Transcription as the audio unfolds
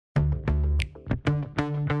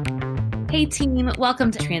Hey team, welcome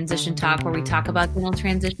to Transition Talk, where we talk about dental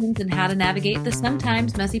transitions and how to navigate the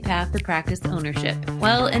sometimes messy path to practice ownership.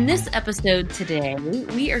 Well, in this episode today,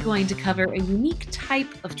 we are going to cover a unique type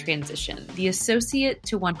of transition, the associate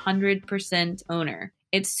to 100% owner.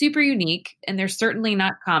 It's super unique, and they're certainly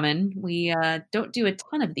not common. We don't do a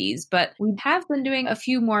ton of these, but we have been doing a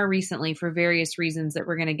few more recently for various reasons that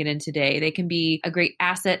we're going to get into today. They can be a great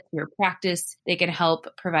asset to your practice. They can help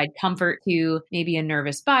provide comfort to maybe a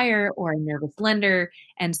nervous buyer or a nervous lender,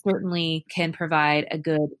 and certainly can provide a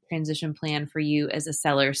good transition plan for you as a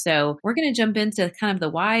seller. So we're going to jump into kind of the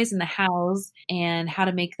whys and the hows and how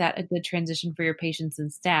to make that a good transition for your patients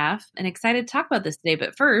and staff. And excited to talk about this today.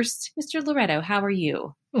 But first, Mr. Loretto, how are you?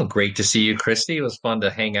 Well, great to see you, Christy. It was fun to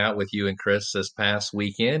hang out with you and Chris this past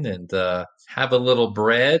weekend and have a little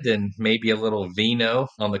bread and maybe a little vino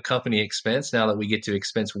on the company expense now that we get to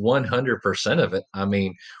expense 100% of it. I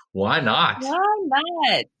mean, why not?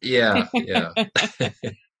 Why Yeah, not? yeah.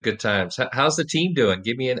 Good times. How's the team doing?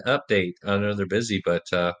 Give me an update. I know they're busy, but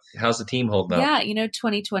how's the team holding up? Yeah,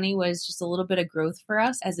 2020 was just a little bit of growth for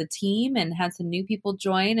us as a team and had some new people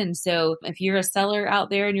join. And so if you're a seller out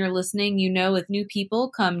there and you're listening, with new people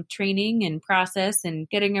come training and process and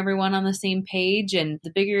getting everyone on the same page. And the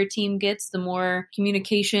bigger your team gets, the more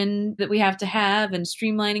communication that we have to have and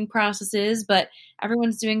streamlining processes. But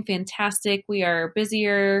everyone's doing fantastic. We are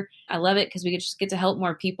busier. I love it because we just get to help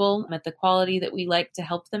more people at the quality that we like to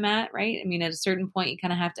help them at, right? I mean, at a certain point, you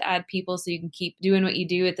kind of have to add people so you can keep doing what you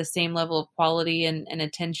do at the same level of quality and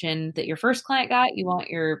attention that your first client got. You want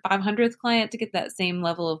your 500th client to get that same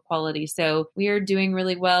level of quality. So we are doing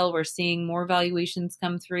really well. We're seeing more valuations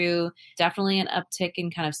come through. Definitely an uptick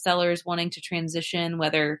in kind of sellers wanting to transition,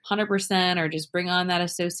 whether 100% or just bring on that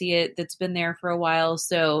associate that's been there for a while.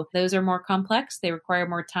 So those are more complex. They require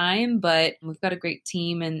more time, but we've got a great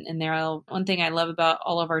team. And one thing I love about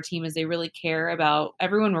all of our team is they really care about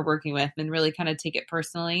everyone we're working with and really kind of take it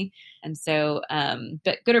personally. And so,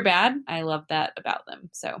 but good or bad, I love that about them.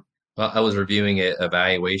 So. Well, I was reviewing an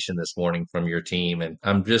evaluation this morning from your team, and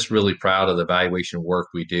I'm just really proud of the evaluation work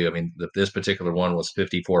we do. I mean, this particular one was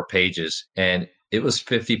 54 pages, and it was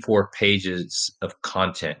 54 pages of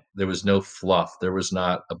content. There was no fluff. There was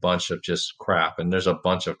not a bunch of just crap. And there's a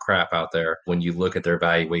bunch of crap out there when you look at their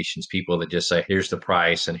evaluations, people that just say, here's the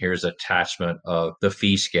price and here's attachment of the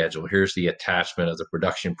fee schedule. Here's the attachment of the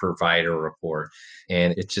production provider report.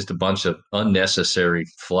 And it's just a bunch of unnecessary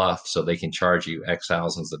fluff so they can charge you X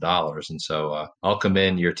thousands of dollars. And so I'll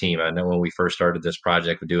commend your team. I know when we first started this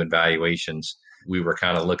project with doing valuations, we were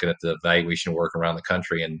kind of looking at the valuation work around the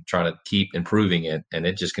country and trying to keep improving it. And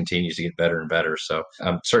it just continues to get better and better. So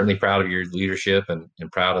I'm certainly proud of your leadership and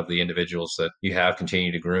proud of the individuals that you have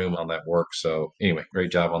continued to groom on that work. So anyway,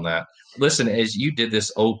 great job on that. Listen, as you did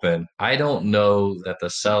this open, I don't know that the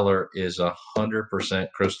seller is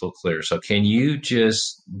 100% crystal clear. So can you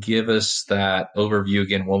just give us that overview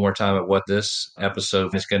again one more time of what this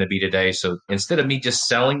episode is going to be today? So instead of me just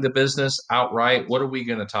selling the business outright, what are we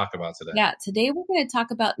going to talk about today? Yeah, today we're going to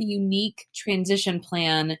talk about the unique transition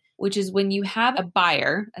plan, which is when you have a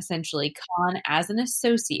buyer essentially come on as an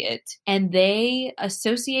associate and they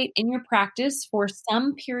associate in your practice for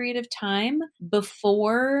some period of time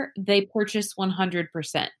before they purchase 100%.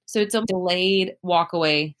 So it's a delayed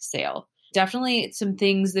walkaway sale. Definitely some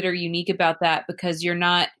things that are unique about that because you're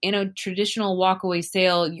not in a traditional walkaway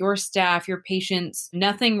sale. Your staff, your patients,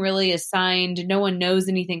 nothing really is signed. No one knows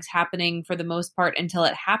anything's happening for the most part until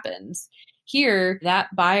it happens. Here,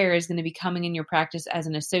 that buyer is going to be coming in your practice as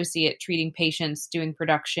an associate, treating patients, doing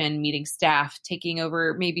production, meeting staff, taking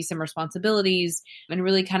over maybe some responsibilities, and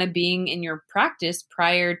really kind of being in your practice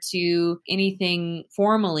prior to anything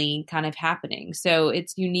formally kind of happening. So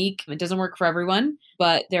it's unique. It doesn't work for everyone,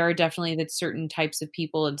 but there are definitely certain types of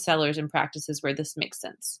people and sellers and practices where this makes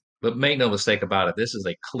sense. But make no mistake about it, this is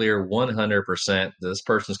a clear 100%. This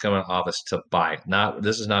person's coming to office to buy.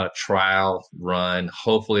 This is not a trial run.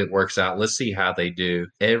 Hopefully it works out. Let's see how they do.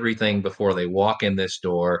 Everything before they walk in this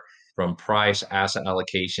door, from price, asset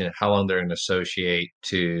allocation, how long they're going to associate,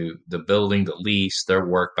 to the building, the lease, their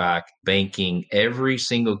work back, banking, every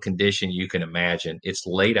single condition you can imagine. It's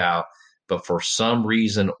laid out. But for some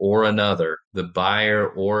reason or another, the buyer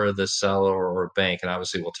or the seller or bank, and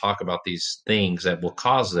obviously we'll talk about these things that will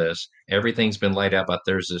cause this, everything's been laid out, but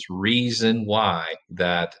there's this reason why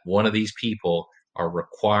that one of these people are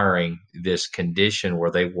requiring this condition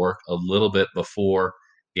where they work a little bit before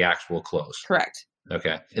the actual close. Correct.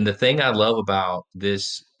 Okay. And the thing I love about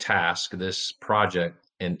this task, this project,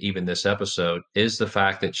 and even this episode is the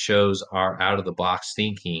fact that shows our out of the box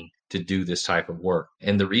thinking to do this type of work.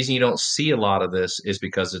 And the reason you don't see a lot of this is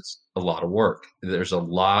because it's a lot of work. There's a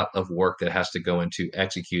lot of work that has to go into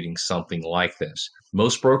executing something like this.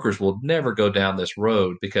 Most brokers will never go down this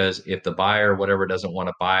road because if the buyer, whatever, doesn't want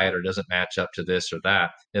to buy it or doesn't match up to this or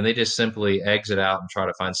that, then they just simply exit out and try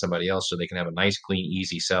to find somebody else so they can have a nice, clean,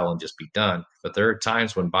 easy sell and just be done. But there are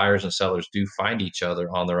times when buyers and sellers do find each other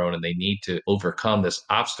on their own and they need to overcome this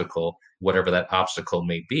obstacle, whatever that obstacle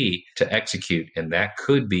may be, to execute. And that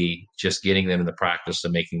could be just getting them in the practice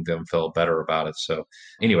of making them feel better about it. So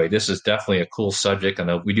anyway, this is definitely a cool subject. I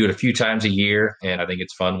know we do it a few times a year, and I think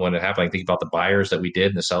it's fun when it happens. I think about the buyers that we did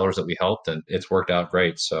and the sellers that we helped, and it's worked out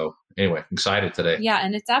great. So anyway, excited today. Yeah,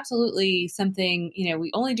 and it's absolutely something,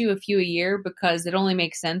 we only do a few a year because it only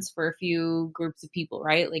makes sense for a few groups of people,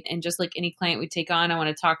 right? And just like any client we take on, I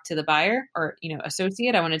want to talk to the buyer or,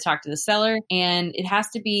 associate. I want to talk to the seller, and it has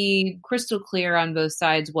to be crystal clear on both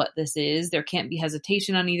sides what this is. There can't be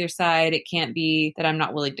hesitation on either side. It can't be that I'm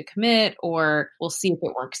not willing to commit or we'll see if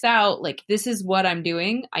it works out. Like, this is what I'm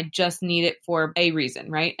doing. I just need it for a reason,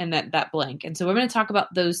 right? And that blank. And so we're going to talk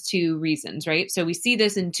about those two reasons, right? So we see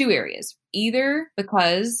this in two areas. Either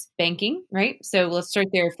because banking, right? So let's start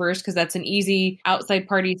there first because that's an easy outside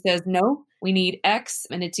party says, no, we need X,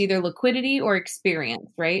 and it's either liquidity or experience,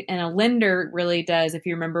 right? And a lender really does, if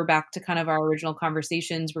you remember back to kind of our original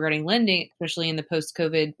conversations regarding lending, especially in the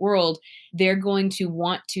post-COVID world, they're going to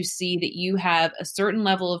want to see that you have a certain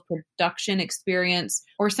level of production experience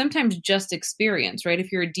or sometimes just experience, right?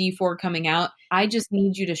 If you're a D4 coming out, I just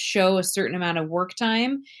need you to show a certain amount of work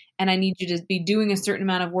time, and I need you to be doing a certain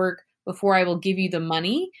amount of work before I will give you the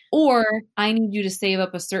money, or I need you to save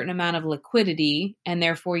up a certain amount of liquidity, and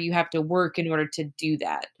therefore you have to work in order to do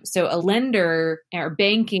that. So a lender or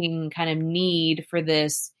banking kind of need for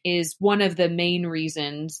this is one of the main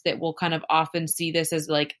reasons that we'll kind of often see this as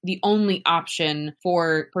like the only option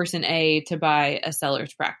for person A to buy a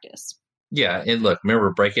seller's practice. Yeah. And look,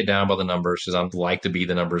 remember, break it down by the numbers because I like to be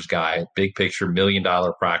the numbers guy. Big picture, $1 million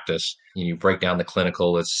practice. You break down the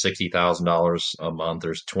clinical, it's $60,000 a month.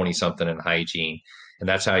 There's 20 something in hygiene. And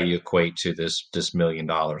that's how you equate to this $1 million.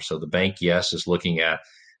 So the bank, yes, is looking at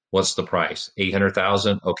what's the price?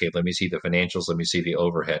 800,000. Okay, let me see the financials. Let me see the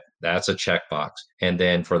overhead. That's a checkbox. And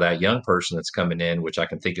then for that young person that's coming in, which I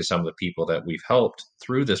can think of some of the people that we've helped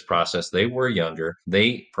through this process, they were younger.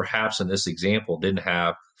 They perhaps in this example didn't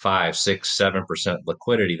have 5, 6, 7%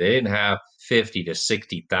 liquidity. They didn't have $50,000 to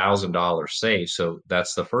 $60,000 saved. So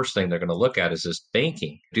that's the first thing they're going to look at is this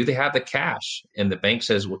banking. Do they have the cash? And the bank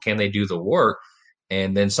says, well, can they do the work?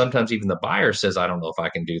 And then sometimes even the buyer says, I don't know if I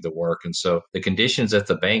can do the work. And so the conditions that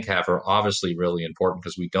the bank have are obviously really important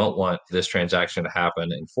because we don't want this transaction to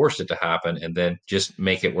happen and force it to happen and then just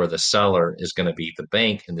make it where the seller is going to be the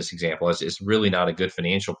bank in this example. It's really not a good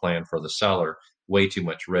financial plan for the seller, way too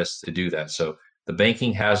much risk to do that. So the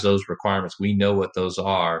banking has those requirements. We know what those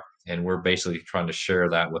are. And we're basically trying to share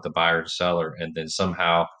that with the buyer and seller. And then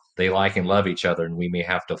somehow they like and love each other. And we may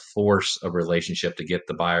have to force a relationship to get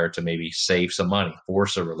the buyer to maybe save some money,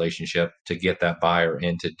 force a relationship to get that buyer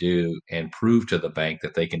in to do and prove to the bank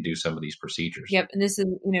that they can do some of these procedures. Yep. And this is,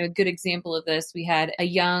 a good example of this. We had a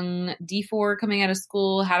young D4 coming out of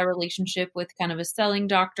school, had a relationship with kind of a selling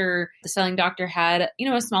doctor. The selling doctor had,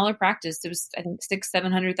 a smaller practice. It was, I think,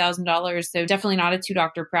 $600,000-$700,000. So definitely not a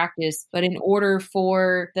 2-doctor practice. But in order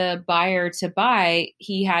for the buyer to buy,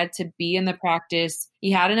 he had to be in the practice.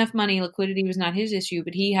 He had enough money. Liquidity was not his issue,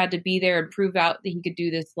 but he had to be there and prove out that he could do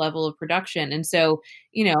this level of production. And so,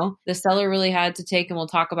 the seller really had to take, and we'll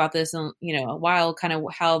talk about this in, a while, kind of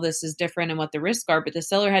how this is different and what the risks are, but the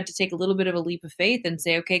seller had to take a little bit of a leap of faith and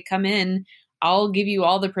say, okay, come in. I'll give you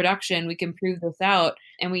all the production. We can prove this out.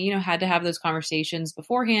 And we, had to have those conversations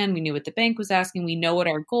beforehand. We knew what the bank was asking. We know what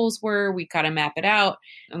our goals were. We kind of map it out,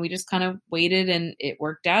 and we just kind of waited, and it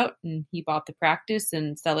worked out, and he bought the practice,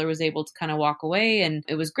 and seller was able to kind of walk away, and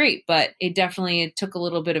it was great. But it took a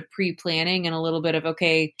little bit of pre-planning and a little bit of,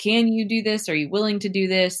 okay, can you do this? Are you willing to do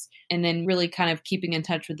this? And then really kind of keeping in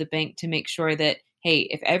touch with the bank to make sure that, hey,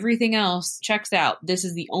 if everything else checks out, this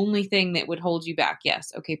is the only thing that would hold you back.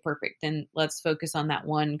 Yes. Okay, perfect. Then let's focus on that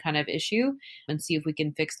one kind of issue and see if we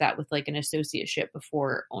can fix that with like an associateship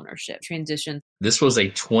before ownership transition. This was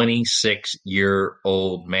a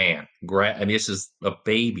 26-year-old man. And this is a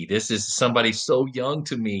baby. This is somebody so young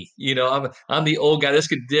to me. I'm the old guy. This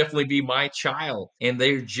could definitely be my child. And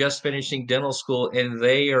they're just finishing dental school and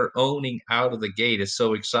they are owning out of the gate. It's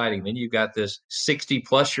so exciting. Then you've got this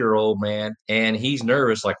 60-plus-year-old man and he's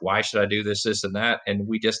nervous, like, why should I do this, this, and that? And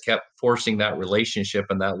we just kept forcing that relationship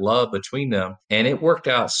and that love between them. And it worked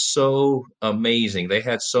out so amazing. They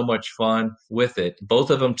had so much fun with it. Both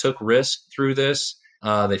of them took risk through this.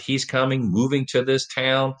 that he's coming, moving to this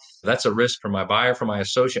town. That's a risk for my buyer, for my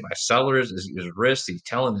associate. My seller is a risk. He's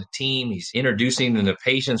telling the team, he's introducing them to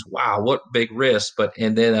patients. Wow, what big risk.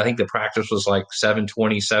 And then I think the practice was like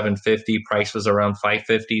 720, 750. Price was around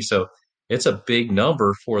 550. So it's a big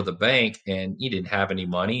number for the bank, and he didn't have any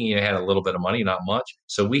money. He had a little bit of money, not much.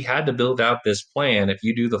 So we had to build out this plan. If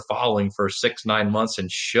you do the following for 6, 9 months and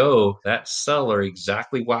show that seller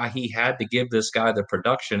exactly why he had to give this guy the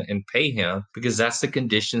production and pay him, because that's the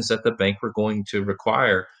conditions that the bank were going to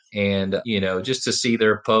require. And, just to see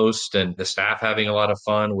their post and the staff having a lot of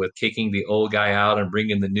fun with kicking the old guy out and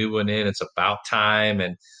bringing the new one in. It's about time.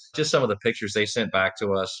 And just some of the pictures they sent back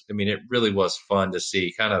to us. I mean, it really was fun to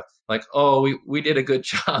see, kind of like, oh, we did a good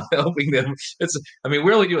job helping them.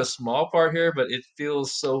 We only do a small part here, but it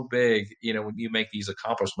feels so big, when you make these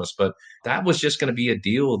accomplishments. But that was just going to be a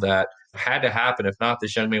deal that had to happen. If not,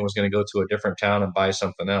 this young man was going to go to a different town and buy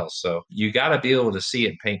something else. So you got to be able to see it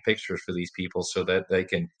and paint pictures for these people so that they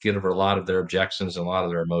can get over a lot of their objections and a lot of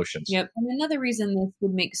their emotions. Yep. And another reason this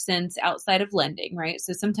would make sense outside of lending, right?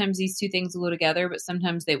 So sometimes these two things will go together, but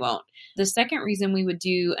sometimes they won't. The second reason we would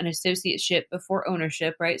do an associateship before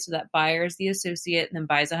ownership, right? So that buyer is the associate and then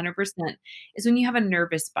buys 100%, is when you have a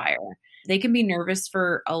nervous buyer. They can be nervous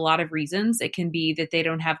for a lot of reasons. It can be that they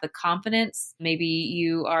don't have the confidence. Maybe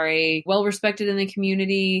you are well respected in the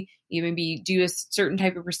community. You maybe do a certain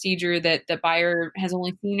type of procedure that the buyer has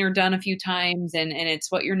only seen or done a few times, and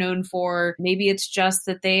it's what you're known for. Maybe it's just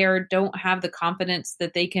that they don't have the confidence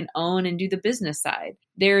that they can own and do the business side.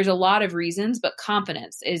 There's a lot of reasons, but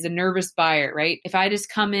confidence is a nervous buyer, right? If I just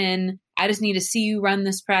come in, I just need to see you run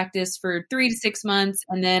this practice for 3 to 6 months,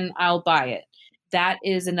 and then I'll buy it. That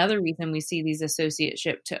is another reason we see these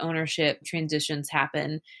associateship to ownership transitions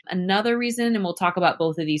happen. Another reason, and we'll talk about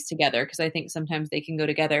both of these together because I think sometimes they can go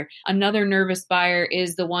together. Another nervous buyer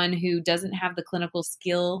is the one who doesn't have the clinical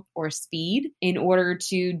skill or speed in order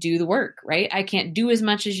to do the work, right? I can't do as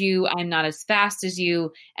much as you. I'm not as fast as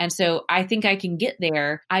you. And so I think I can get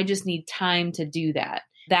there. I just need time to do that.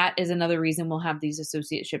 That is another reason we'll have these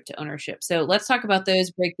associateship to ownership. So let's talk about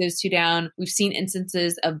those, break those two down. We've seen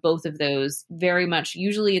instances of both of those very much.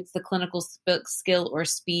 Usually it's the clinical skill or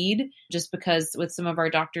speed, just because with some of our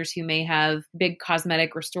doctors who may have big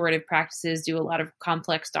cosmetic restorative practices, do a lot of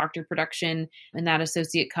complex doctor production, and that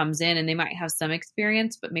associate comes in and they might have some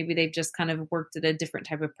experience, but maybe they've just kind of worked at a different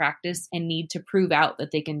type of practice and need to prove out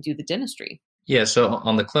that they can do the dentistry. Yeah. So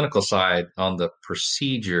on the clinical side, on the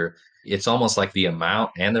procedure, it's almost like the amount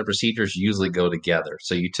and the procedures usually go together.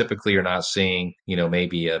 So you typically are not seeing,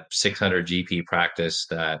 maybe a 600 GP practice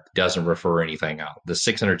that doesn't refer anything out. The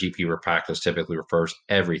 600 GP practice typically refers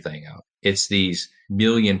everything out. It's these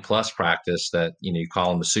million plus practice that, you call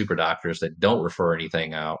them the super doctors that don't refer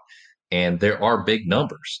anything out. And there are big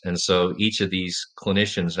numbers. And so each of these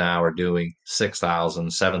clinicians now are doing $6,000,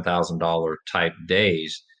 $7,000 type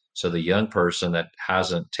days. So the young person that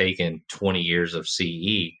hasn't taken 20 years of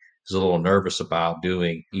CE is a little nervous about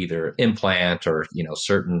doing either implant or,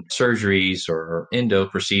 certain surgeries or endo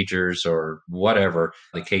procedures or whatever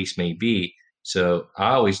the case may be. So I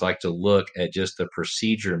always like to look at just the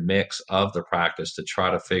procedure mix of the practice to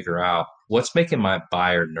try to figure out what's making my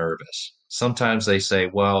buyer nervous. Sometimes they say,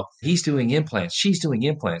 well, he's doing implants, she's doing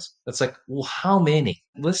implants. That's like, well, how many?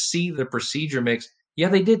 Let's see the procedure mix. Yeah,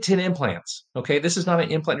 they did 10 implants. Okay, this is not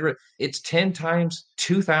an implant. It's 10 times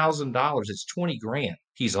 $2,000. It's 20 grand.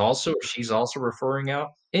 She's also referring out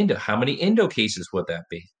endo. How many endo cases would that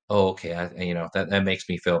be? Oh, okay. That makes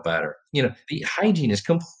me feel better. The hygiene is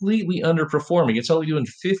completely underperforming. It's only doing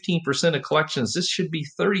 15% of collections. This should be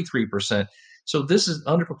 33%. So this is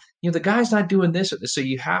the guy's not doing this. So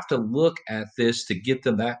you have to look at this to get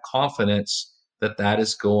them that confidence that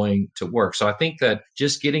is going to work. So I think that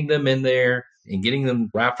just getting them in there and getting them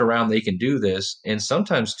wrapped around, they can do this. And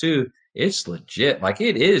sometimes too, it's legit. Like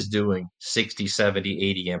it is doing 60, 70,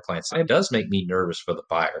 80 implants. It does make me nervous for the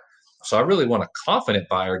buyer. So I really want a confident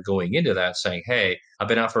buyer going into that saying, hey, I've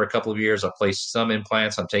been out for a couple of years. I've placed some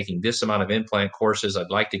implants. I'm taking this amount of implant courses. I'd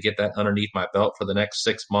like to get that underneath my belt for the next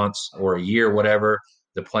 6 months or a year, whatever.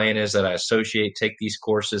 The plan is that I take these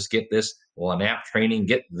courses, get this LANAP training,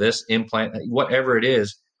 get this implant, whatever it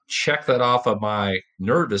is, check that off of my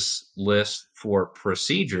nervous list for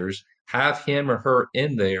procedures, have him or her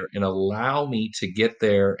in there and allow me to get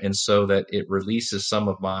there. And so that it releases some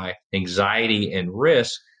of my anxiety and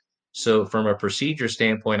risk. So from a procedure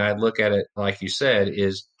standpoint, I look at it, like you said,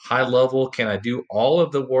 is high level. Can I do all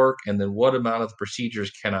of the work? And then what amount of procedures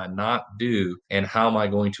can I not do? And how am I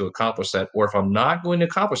going to accomplish that? Or if I'm not going to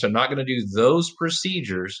accomplish, I'm not going to do those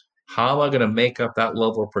procedures. How am I going to make up that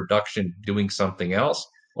level of production doing something else?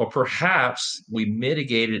 Or perhaps we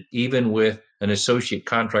mitigate it even with an associate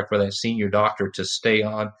contract for that senior doctor to stay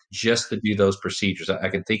on just to do those procedures. I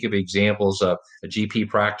can think of examples of a GP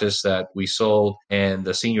practice that we sold, and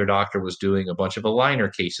the senior doctor was doing a bunch of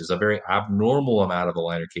aligner cases, a very abnormal amount of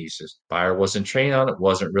aligner cases. Buyer wasn't trained on it,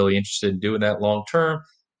 wasn't really interested in doing that long term.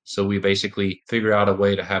 So we basically figure out a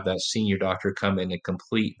way to have that senior doctor come in and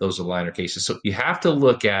complete those aligner cases. So you have to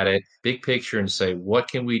look at it big picture and say, what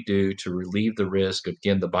can we do to relieve the risk of,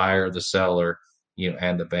 again, the buyer, the seller,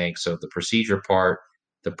 and the bank. So the procedure part,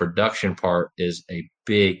 the production part is a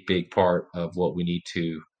big, big part of what we need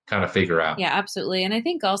to kind of figure out. Yeah, absolutely. And I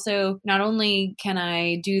think also not only can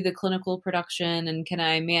I do the clinical production and can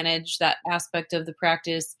I manage that aspect of the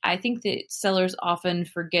practice, I think that sellers often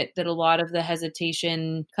forget that a lot of the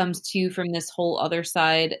hesitation comes to from this whole other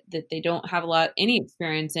side that they don't have any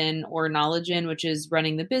experience in or knowledge in, which is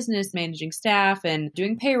running the business, managing staff and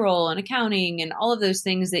doing payroll and accounting and all of those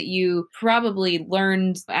things that you probably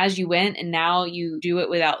learned as you went and now you do it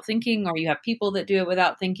without thinking, or you have people that do it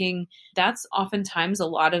without thinking. That's oftentimes a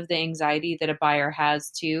lot of the anxiety that a buyer has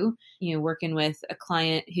too. Working with a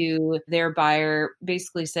client who their buyer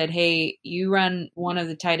basically said, hey, you run one of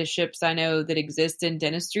the tightest ships I know that exist in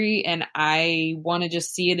dentistry, and I want to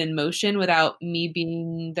just see it in motion without me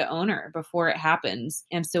being the owner before it happens.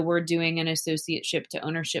 And so we're doing an associateship to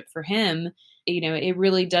ownership for him. It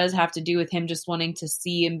really does have to do with him just wanting to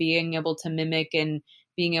see and being able to mimic and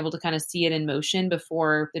being able to kind of see it in motion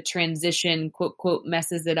before the transition, quote, quote,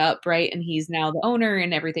 messes it up, right? And he's now the owner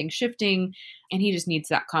and everything's shifting and he just needs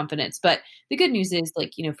that confidence. But the good news is,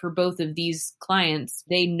 for both of these clients,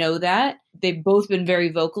 they know that. They've both been very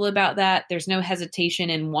vocal about that. There's no hesitation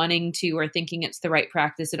in wanting to or thinking it's the right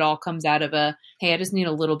practice. It all comes out of hey, I just need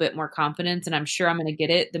a little bit more confidence and I'm sure I'm going to get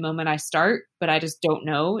it the moment I start, but I just don't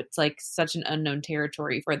know. It's such an unknown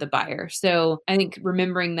territory for the buyer. So I think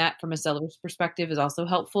remembering that from a seller's perspective is also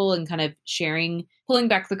helpful, and kind of pulling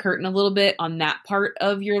back the curtain a little bit on that part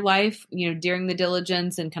of your life, during the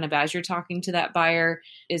diligence and kind of as you're talking to that buyer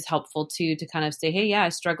is helpful too, to kind of say, hey, yeah, I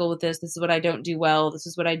struggle with this. This is what I don't do well. This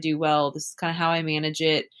is what I do well. This is kind of how I manage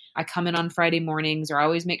it. I come in on Friday mornings, or I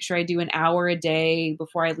always make sure I do an hour a day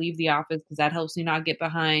before I leave the office because that helps me not get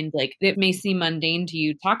behind. It may seem mundane to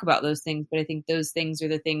you to talk about those things, but I think those things are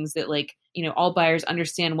the things that all buyers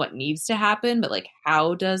understand what needs to happen, but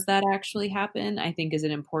how does that actually happen, I think is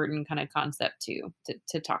an important kind of concept too,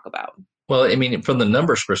 to talk about. Well, I mean, from the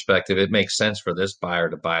numbers perspective, it makes sense for this buyer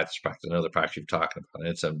to buy this practice. Another practice you're talking about.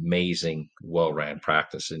 It's an amazing, well-ran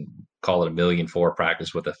practice, and call it $1.4 million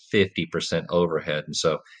practice with a 50% overhead. And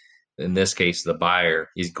so in this case, the buyer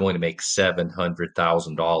is going to make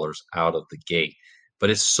 $700,000 out of the gate. But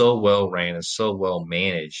it's so well ran and so well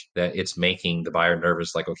managed that it's making the buyer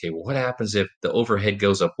nervous. Okay, well, what happens if the overhead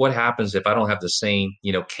goes up? What happens if I don't have the same,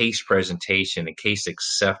 case presentation and case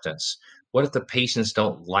acceptance? What if the patients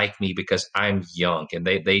don't like me because I'm young and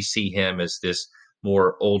they see him as this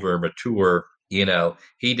more older, mature?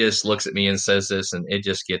 He just looks at me and says this and it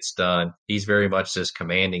just gets done. He's very much this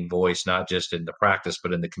commanding voice, not just in the practice,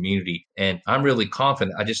 but in the community. And I'm really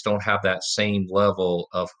confident. I just don't have that same level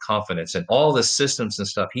of confidence and all the systems and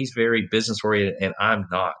stuff. He's very business oriented and I'm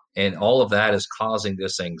not. And all of that is causing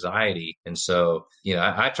this anxiety. And so,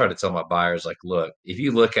 I try to tell my buyers, look, if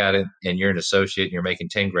you look at it and you're an associate and you're making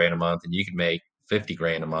 10 grand a month and you can make 50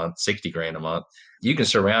 grand a month, 60 grand a month, you can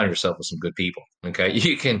surround yourself with some good people. Okay.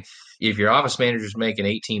 You can, if your office manager is making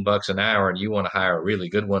 $18 an hour and you want to hire a really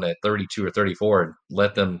good one at 32 or 34 and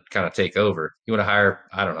let them kind of take over, you want to hire,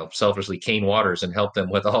 I don't know, selfishly Kane Waters and help them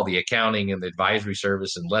with all the accounting and the advisory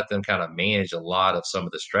service and let them kind of manage a lot of some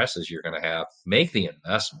of the stresses you're going to have, make the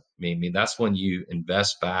investment. I mean, that's when you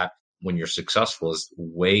invest back. When you're successful, is a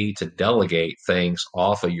way to delegate things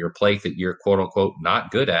off of your plate that you're quote unquote not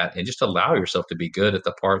good at, and just allow yourself to be good at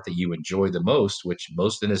the part that you enjoy the most, which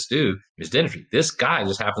most dentists do, is dentistry. This guy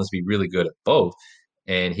just happens to be really good at both.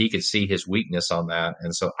 And he could see his weakness on that.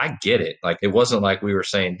 And so I get it. It wasn't like we were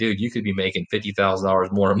saying, dude, you could be making $50,000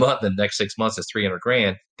 more a month and the next 6 months is 300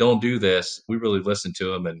 grand. Don't do this. We really listened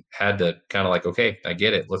to him and had to kind of okay, I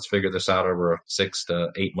get it. Let's figure this out over a 6 to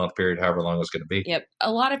 8 month period, however long it's going to be. Yep.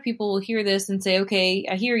 A lot of people will hear this and say, okay,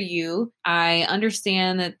 I hear you. I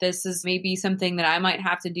understand that this is maybe something that I might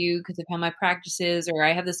have to do because of how my practice is, or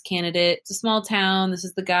I have this candidate. It's a small town. This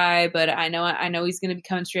is the guy, but I know he's going to be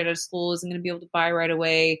coming straight out of school, isn't going to be able to buy right away.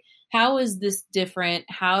 away. How is this different?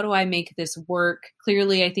 How do I make this work?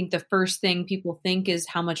 Clearly, I think the first thing people think is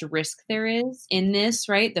how much risk there is in this,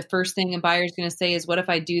 right? The first thing a buyer is going to say is, what if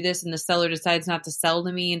I do this and the seller decides not to sell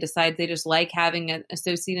to me and decides they just like having an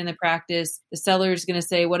associate in the practice? The seller is going to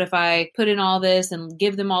say, what if I put in all this and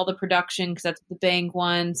give them all the production because that's what the bank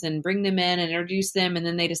wants, and bring them in and introduce them, and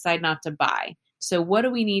then they decide not to buy? So what do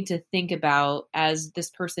we need to think about as this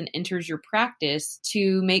person enters your practice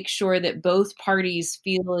to make sure that both parties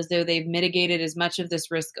feel as though they've mitigated as much of this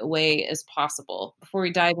risk away as possible? Before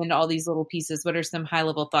we dive into all these little pieces, what are some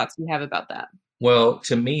high-level thoughts you have about that? Well,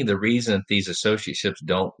 to me, the reason these associateships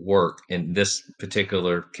don't work in this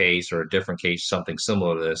particular case or a different case, something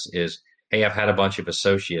similar to this, is, hey, I've had a bunch of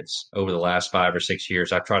associates over the last 5 or 6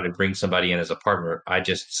 years. I've tried to bring somebody in as a partner. I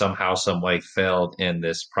just somehow, some way failed in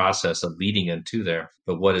this process of leading them to there.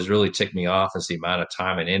 But what has really ticked me off is the amount of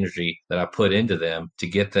time and energy that I put into them to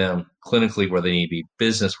get them clinically where they need to be,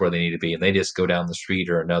 business where they need to be, and they just go down the street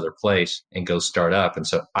or another place and go start up. And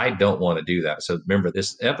so I don't want to do that. So remember,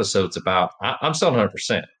 this episode's about, I'm selling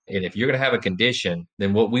 100%. And if you're going to have a condition,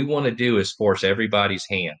 then what we want to do is force everybody's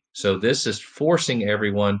hand. So this is forcing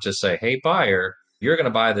everyone to say, hey, buyer, you're going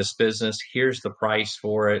to buy this business. Here's the price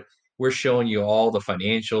for it. We're showing you all the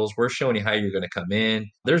financials. We're showing you how you're going to come in.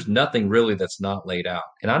 There's nothing really that's not laid out.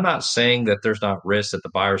 And I'm not saying that there's not risk that the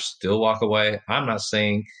buyers still walk away. I'm not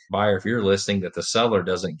saying, buyer, if you're listening, that the seller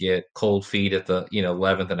doesn't get cold feet at the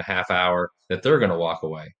 11th and a half hour, that they're going to walk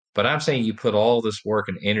away. But I'm saying you put all this work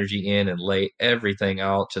and energy in and lay everything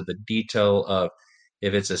out to the detail of,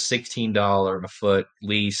 if it's a $16 a foot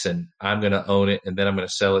lease and I'm going to own it and then I'm going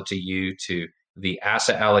to sell it to you, to the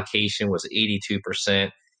asset allocation was 82%.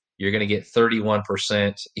 You're going to get 31%,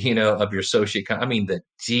 of your associate. I mean, the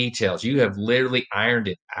details, you have literally ironed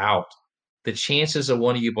it out. The chances of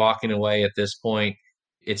one of you walking away at this point,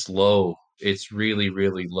 it's low. It's really,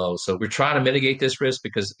 really low. So we're trying to mitigate this risk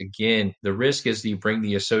because, again, the risk is that you bring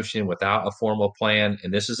the associate in without a formal plan.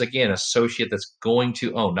 And this is, again, associate that's going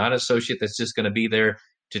to own, not associate that's just going to be there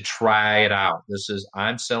to try it out. This is,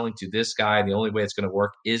 I'm selling to this guy. The only way it's going to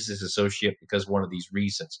work is this associate because of one of these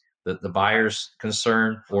reasons. The buyer's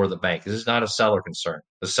concern or the bank. This is not a seller concern.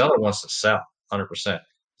 The seller wants to sell 100%.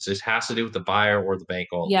 So it has to do with the buyer or the bank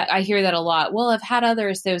only. Yeah, I hear that a lot. Well, I've had other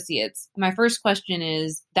associates. My first question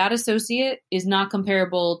is, that associate is not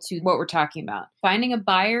comparable to what we're talking about. Finding a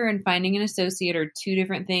buyer and finding an associate are two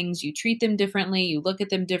different things. You treat them differently. You look at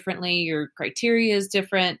them differently. Your criteria is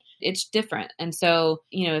different. It's different. And so,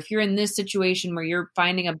 if you're in this situation where you're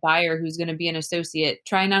finding a buyer who's going to be an associate,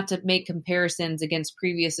 try not to make comparisons against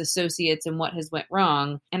previous associates and what has went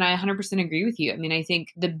wrong. And I 100% agree with you. I mean, I think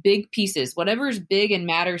the big pieces, whatever is big and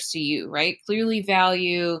matters to you, right? Clearly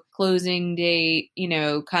value, closing date,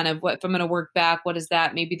 kind of what, if I'm going to work back, what is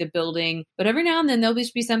that? Maybe the building. But every now and then there'll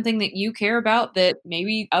just be something that you care about that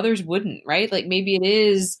maybe others wouldn't, right? Like maybe it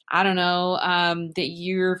is, I don't know, that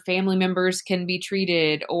your family members can be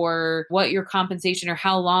treated, or what your compensation or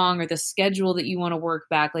how long, or the schedule that you want to work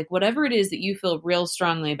back, like whatever it is that you feel real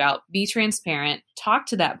strongly about, be transparent, talk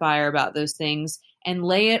to that buyer about those things and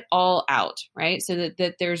lay it all out, right? So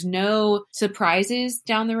that there's no surprises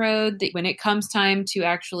down the road, that when it comes time to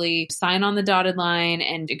actually sign on the dotted line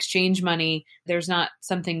and exchange money, there's not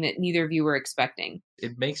something that neither of you were expecting.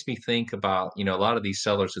 It makes me think about, a lot of these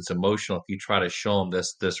sellers, it's emotional if you try to show them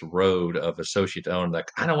this road of associate to own,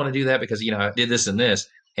 like, I don't want to do that because, I did this and this.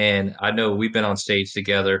 And I know we've been on stage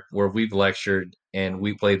together where we've lectured and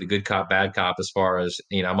we played the good cop, bad cop, as far as,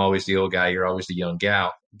 I'm always the old guy, you're always the young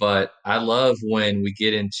gal. But I love when we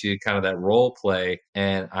get into kind of that role play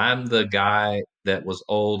and I'm the guy that was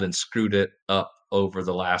old and screwed it up over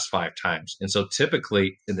the last 5 times. And so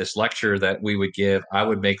typically in this lecture that we would give, I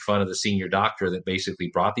would make fun of the senior doctor that basically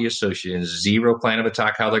brought the associate in, zero plan of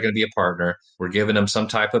attack, how they're going to be a partner. We're giving them some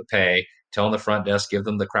type of pay, telling the front desk, give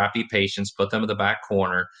them the crappy patients, put them in the back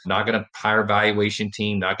corner, not going to hire a valuation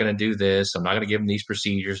team, not going to do this. I'm not going to give them these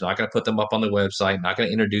procedures, not going to put them up on the website, not going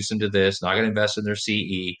to introduce them to this, not going to invest in their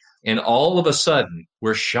CE. And all of a sudden,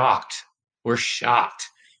 we're shocked. We're shocked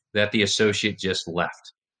that the associate just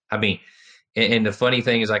left. I mean, and the funny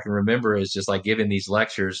thing is I can remember is just like giving these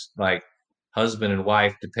lectures, like husband and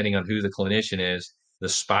wife, depending on who the clinician is, the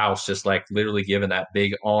spouse just like literally giving that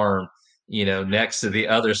big arm, next to the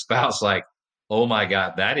other spouse, like, oh my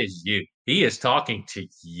God, that is you. He is talking to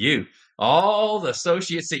you. All the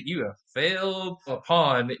associates that you have failed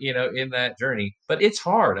upon, in that journey. But it's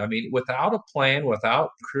hard. I mean, without a plan, without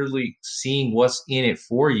clearly seeing what's in it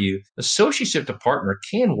for you, associateship to partner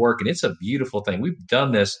can work. And it's a beautiful thing. We've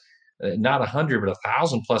done this not 100, but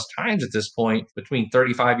 1,000 plus times at this point between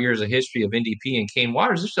 35 years of history of NDP and Kane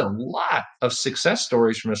Waters. There's a lot of success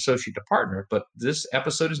stories from associate to partner, but this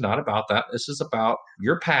episode is not about that. This is about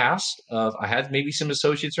your past of I had maybe some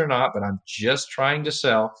associates or not, but I'm just trying to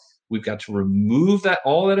sell. We've got to remove that,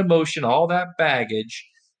 all that emotion, all that baggage,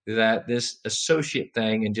 that this associate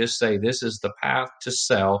thing, and just say, this is the path to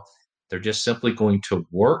sell. They're just simply going to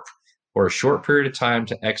work for a short period of time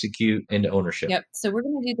to execute into ownership. Yep. So we're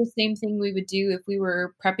going to do the same thing we would do if we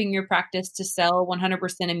were prepping your practice to sell 100%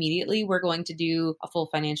 immediately. We're going to do a full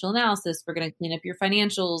financial analysis. We're going to clean up your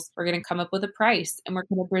financials. We're going to come up with a price, and we're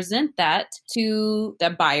going to present that to the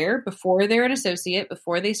buyer before they're an associate,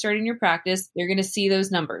 before they start in your practice. They're going to see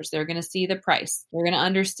those numbers. They're going to see the price. They're going to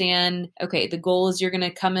understand, okay, the goal is you're going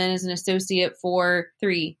to come in as an associate for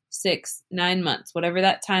 3, 6, 9 months, whatever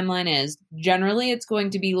that timeline is. Generally, it's going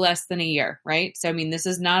to be less than a year, right? So, I mean, this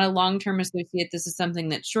is not a long-term associate. This is something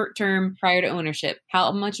that's short-term prior to ownership.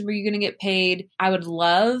 How much are you going to get paid? I would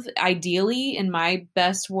love, ideally, in my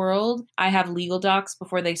best world, I have legal docs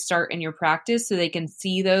before they start in your practice so they can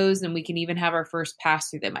see those and we can even have our first pass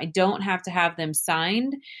through them. I don't have to have them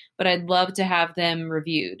signed, but I'd love to have them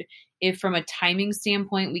reviewed. If from a timing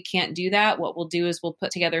standpoint, we can't do that, what we'll do is we'll put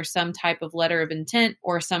together some type of letter of intent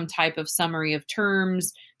or some type of summary of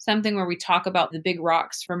terms, something where we talk about the big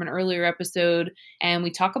rocks from an earlier episode, and we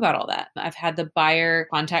talk about all that. I've had the buyer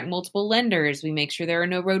contact multiple lenders. We make sure there are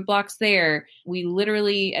no roadblocks there. We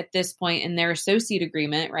literally, at this point in their associate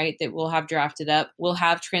agreement, right, that we'll have drafted up, we'll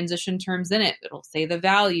have transition terms in it. It'll say the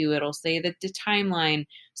value. It'll say the timeline.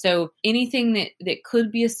 So anything that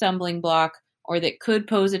could be a stumbling block or that could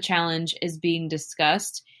pose a challenge is being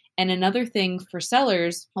discussed. And another thing for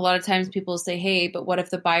sellers, a lot of times people say, hey, but what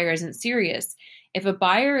if the buyer isn't serious? If a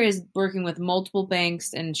buyer is working with multiple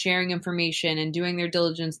banks and sharing information and doing their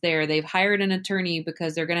diligence there, they've hired an attorney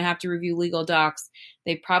because they're going to have to review legal docs.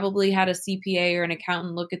 They probably had a CPA or an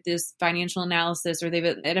accountant look at this financial analysis, or they've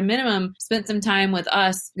at a minimum spent some time with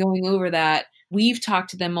us going over that. We've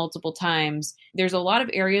talked to them multiple times. There's a lot of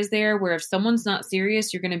areas there where if someone's not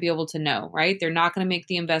serious, you're going to be able to know, right? They're not going to make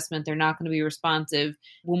the investment. They're not going to be responsive.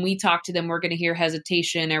 When we talk to them, we're going to hear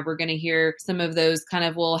hesitation, or we're going to hear some of those kind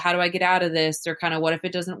of, well, how do I get out of this? Or kind of, what if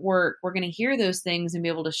it doesn't work? We're going to hear those things and be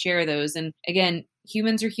able to share those. And again,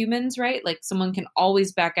 humans are humans, right? Like someone can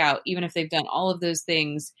always back out, even if they've done all of those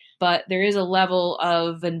things. But there is a level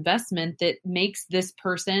of investment that makes this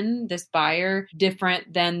person, this buyer,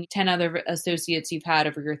 different than 10 other associates you've had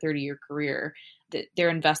over your 30-year career. That they're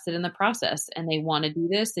invested in the process and they want to do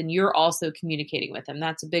this, and you're also communicating with them.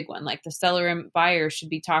 That's a big one. Like the seller and buyer should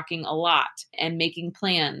be talking a lot and making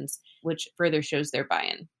plans, which further shows their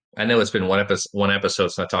buy-in. I know it's been one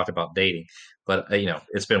episode since I talked about dating, but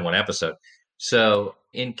it's been one episode. So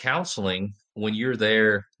in counseling, when you're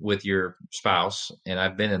there with your spouse, and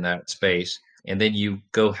I've been in that space, and then you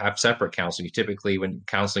go have separate counseling. You typically, when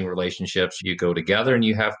counseling relationships, you go together and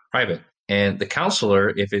you have private. And the counselor,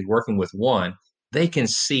 if it's working with one, they can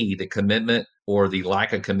see the commitment or the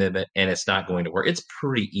lack of commitment, and it's not going to work. It's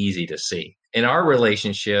pretty easy to see. In our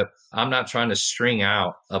relationship, I'm not trying to string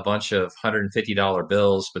out a bunch of $150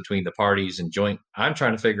 bills between the parties and joint. I'm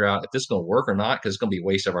trying to figure out if this is going to work or not, because it's going to be a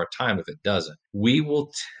waste of our time if it doesn't. We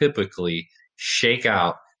will typically shake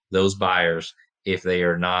out those buyers if they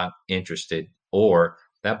are not interested, or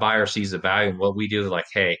that buyer sees the value in what we do. They're like,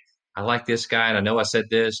 hey, I like this guy, and I know I said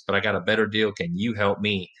this, but I got a better deal. Can you help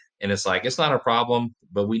me? And it's like, it's not a problem,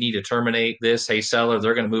 but we need to terminate this. Hey, seller,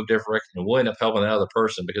 they're going to move different, and we'll end up helping the other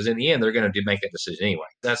person, because in the end, they're going to make that decision anyway.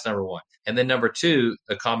 That's number one. And then number two,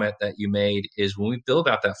 a comment that you made is when we build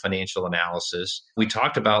out that financial analysis, we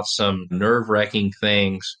talked about some nerve-wracking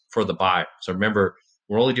things for the buyer. So remember,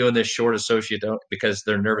 we're only doing this short associate because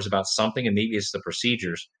they're nervous about something, and maybe it's the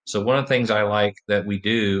procedures. So one of the things I like that we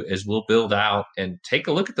do is we'll build out and take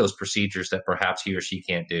a look at those procedures that perhaps he or she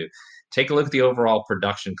can't do. Take a look at the overall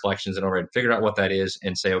production collections and overhead, figure out what that is,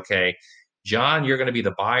 and say, okay, John, you're going to be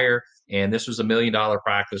the buyer, and this was $1 million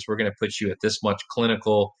practice. We're going to put you at this much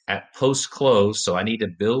clinical at post-close, so I need to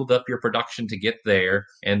build up your production to get there.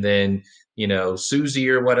 And then, Susie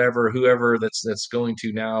or whatever, whoever that's going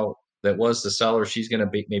to now, that was the seller, she's going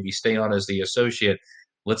to maybe stay on as the associate.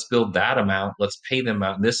 Let's build that amount. Let's pay them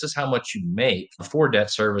out. And this is how much you make before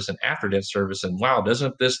debt service and after debt service. And wow,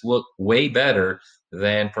 doesn't this look way better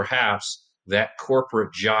than perhaps that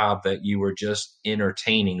corporate job that you were just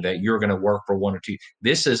entertaining, that you're going to work for 1 or 2.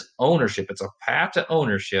 This is ownership. It's a path to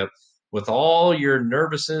ownership with all your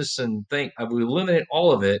nervousness and we eliminate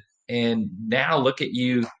all of it. And now look at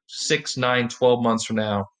you 6, 9, 12 months from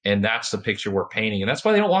now. And that's the picture we're painting. And that's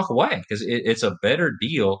why they don't walk away, because it's a better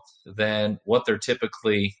deal than what they're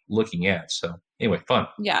typically looking at. So anyway, fun.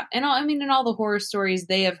 Yeah. And I mean, and all the horror stories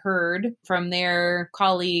they have heard from their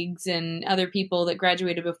colleagues and other people that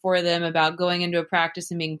graduated before them about going into a practice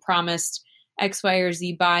and being promised X, Y, or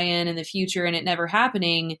Z buy-in in the future and it never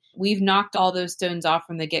happening. We've knocked all those stones off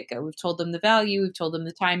from the get-go. We've told them the value, we've told them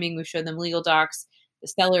the timing, we've showed them legal docs. The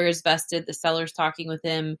seller is vested, the seller's talking with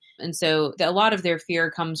him. And so a lot of their fear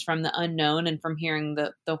comes from the unknown and from hearing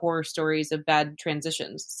the horror stories of bad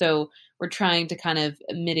transitions. So we're trying to kind of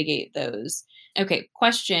mitigate those. Okay,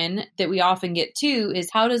 question that we often get too is,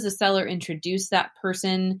 how does a seller introduce that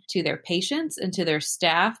person to their patients and to their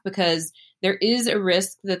staff? Because there is a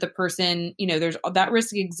risk that the person, there's that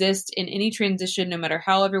risk exists in any transition, no matter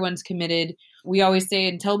how everyone's committed. We always say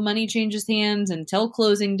until money changes hands, until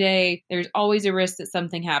closing day, there's always a risk that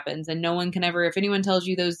something happens, and no one can ever, if anyone tells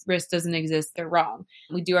you those risks doesn't exist, they're wrong.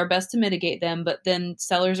 We do our best to mitigate them, but then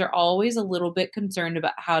sellers are always a little bit concerned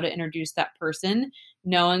about how to introduce that person,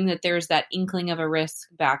 knowing that there's that inkling of a risk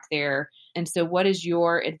back there. And so what is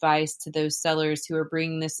your advice to those sellers who are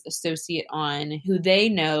bringing this associate on, who they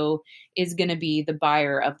know is going to be the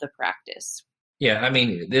buyer of the practice? Yeah, I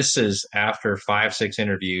mean, this is after 5, 6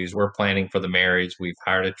 interviews. We're planning for the marriage. We've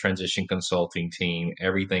hired a transition consulting team.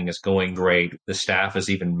 Everything is going great. The staff has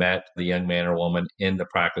even met the young man or woman in the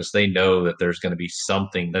practice. They know that there's going to be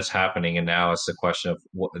something that's happening. And now it's the question of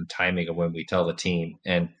what the timing of when we tell the team.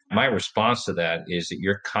 And my response to that is that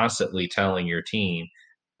you're constantly telling your team,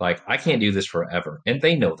 like, I can't do this forever. And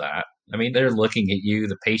they know that. I mean, they're looking at you.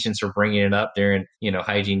 The patients are bringing it up during,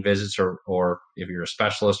 hygiene visits, or if you're a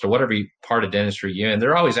specialist or whatever part of dentistry you're in,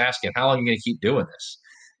 they're always asking, how long are you going to keep doing this?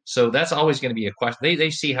 So that's always going to be a question. They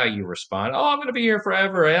see how you respond. Oh, I'm going to be here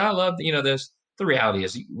forever. I love, this. The reality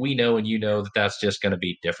is we know, and that that's just going to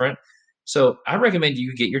be different. So I recommend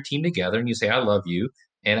you get your team together and you say, I love you.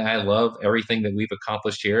 And I love everything that we've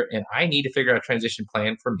accomplished here. And I need to figure out a transition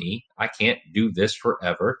plan for me. I can't do this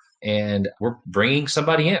forever. And we're bringing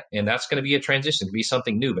somebody in. And that's going to be a transition, to be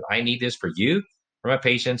something new. But I need this for you, for my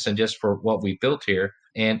patients, and just for what we built here.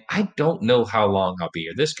 And I don't know how long I'll be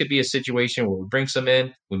here. This could be a situation where we bring some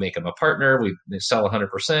in, we make them a partner, we sell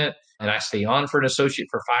 100%, and I stay on for an associate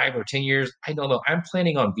for 5 or 10 years. I don't know. I'm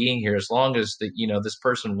planning on being here as long as this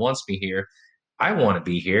person wants me here. I want to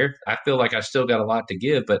be here. I feel like I still got a lot to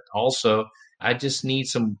give, but also I just need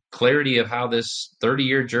some clarity of how this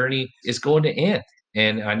 30-year journey is going to end.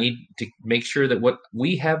 And I need to make sure that what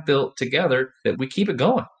we have built together, that we keep it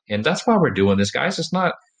going. And that's why we're doing this, guys. It's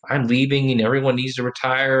not I'm leaving and everyone needs to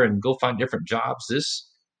retire and go find different jobs.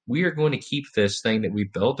 We are going to keep this thing that we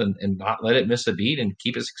built and not let it miss a beat and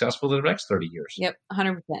keep it successful for the next 30 years. Yep, 100%.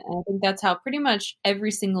 And I think that's how pretty much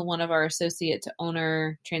every single one of our associate to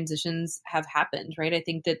owner transitions have happened, right? I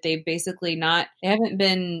think that they haven't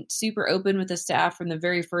been super open with the staff from the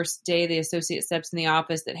very first day the associate steps in the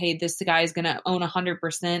office that, hey, this guy is going to own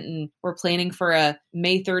 100% and we're planning for a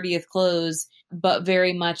May 30th close, but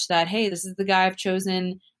very much that, hey, this is the guy I've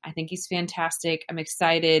chosen. I think he's fantastic. I'm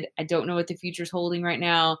excited. I don't know what the future's holding right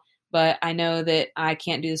now, but I know that I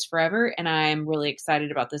can't do this forever, and I'm really excited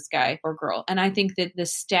about this guy or girl. And I think that the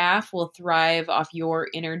staff will thrive off your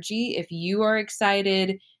energy. If you are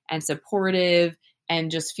excited and supportive and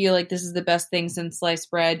just feel like this is the best thing since sliced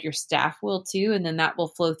bread, your staff will too, and then that will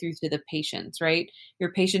flow through to the patients, right?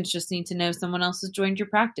 Your patients just need to know someone else has joined your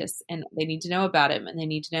practice, and they need to know about him, and they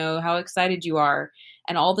need to know how excited you are.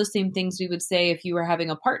 And all the same things we would say if you were having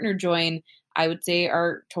a partner join, I would say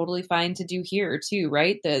are totally fine to do here too,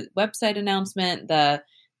 right? The website announcement, the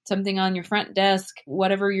something on your front desk,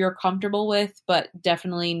 whatever you're comfortable with, but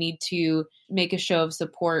definitely need to make a show of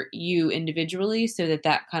support you individually so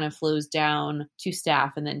that kind of flows down to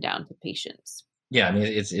staff and then down to patients. Yeah, I mean,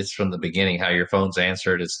 it's from the beginning how your phone's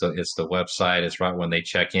answered. It's the website. It's right when they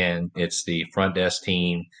check in. It's the front desk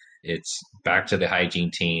team. It's back to the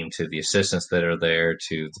hygiene team, to the assistants that are there,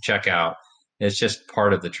 to the checkout. It's just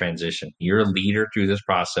part of the transition. You're a leader through this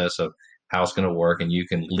process of how it's going to work, and you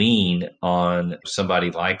can lean on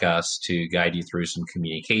somebody like us to guide you through some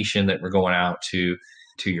communication that we're going out to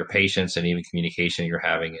your patients, and even communication you're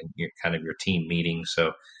having in your team meetings.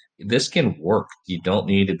 So this can work. You don't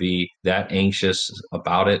need to be that anxious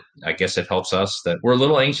about it. I guess it helps us that we're a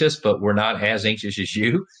little anxious, but we're not as anxious as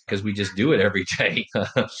you because we just do it every day.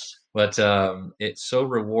 But it's so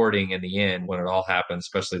rewarding in the end when it all happens,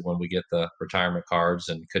 especially when we get the retirement cards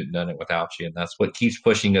and couldn't have done it without you. And that's what keeps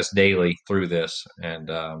pushing us daily through this.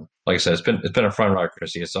 And like I said, it's been a fun ride,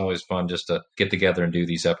 Christy. It's always fun just to get together and do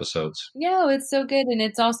these episodes. Yeah, it's so good. And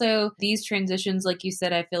it's also these transitions, like you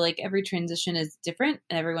said, I feel like every transition is different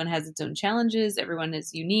and everyone has its own challenges. Everyone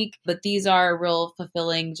is unique, but these are real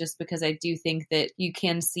fulfilling just because I do think that you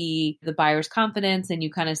can see the buyer's confidence and you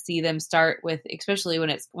kind of see them start with, especially when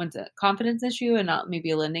it's a confidence issue and not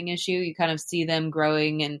maybe a lending issue, you kind of see them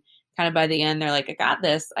growing and kind of by the end, they're like, I got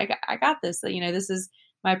this. I got this. You know, this is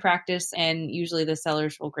my practice, and usually the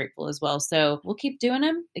sellers feel grateful as well. So we'll keep doing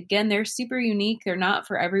them. Again, they're super unique. They're not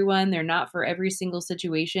for everyone. They're not for every single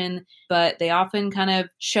situation, but they often kind of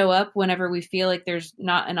show up whenever we feel like there's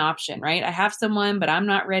not an option, right? I have someone, but I'm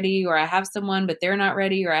not ready, or I have someone, but they're not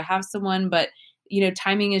ready, or I have someone, but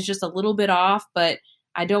timing is just a little bit off, but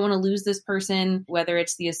I don't want to lose this person, whether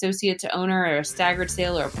it's the associate to owner or a staggered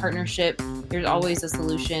sale or a partnership. There's always a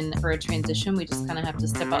solution for a transition. We just kind of have to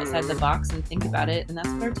step outside the box and think about it. And that's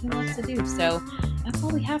what our team loves to do. So that's all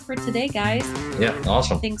we have for today, guys. Yeah,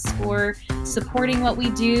 awesome. Thanks for supporting what we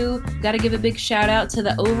do. Got to give a big shout out to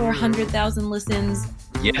the over 100,000 listens.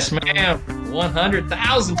 Yes, ma'am.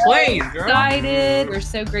 100,000 plays, girl. Excited. We're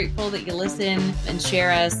so grateful that you listen and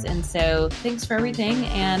share us. And so thanks for everything.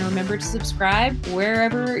 And remember to subscribe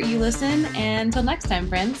wherever you listen. And until next time,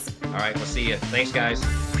 friends. All right, we'll see you. Thanks,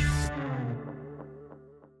 guys.